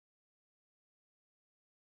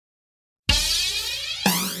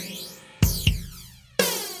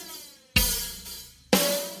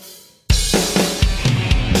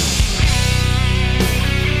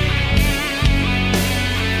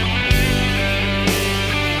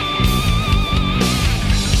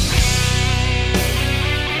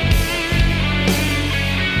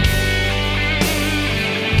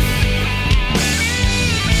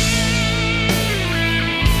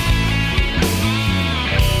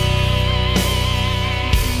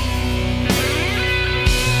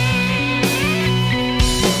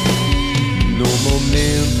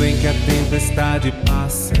tempestade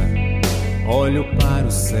passa, olho para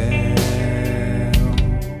o céu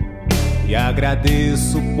e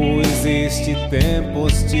agradeço, pois este tempo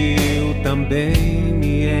hostil também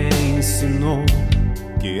me ensinou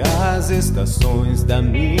que as estações da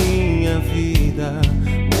minha vida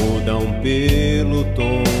mudam pelo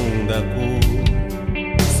tom da cor.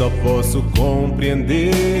 Só posso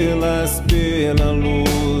compreendê-las pela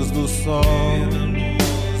luz do sol,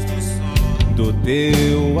 do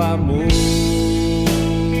teu amor.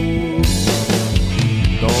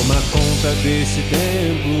 Toma conta deste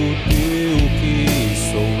templo teu que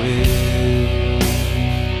sou eu.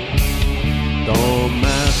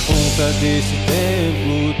 Toma conta deste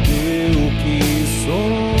templo teu que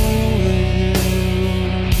sou eu.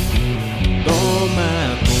 Toma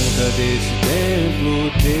conta deste templo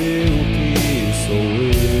teu que sou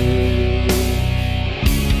eu.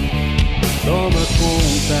 Toma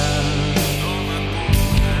conta.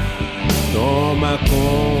 Toma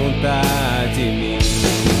conta de mim.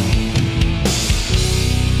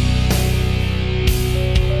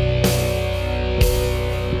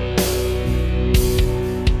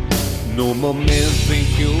 No momento em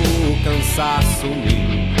que o cansaço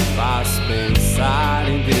me faz pensar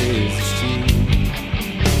em desistir,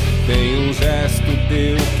 tem um gesto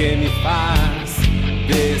teu que me faz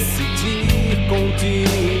decidir, continuar.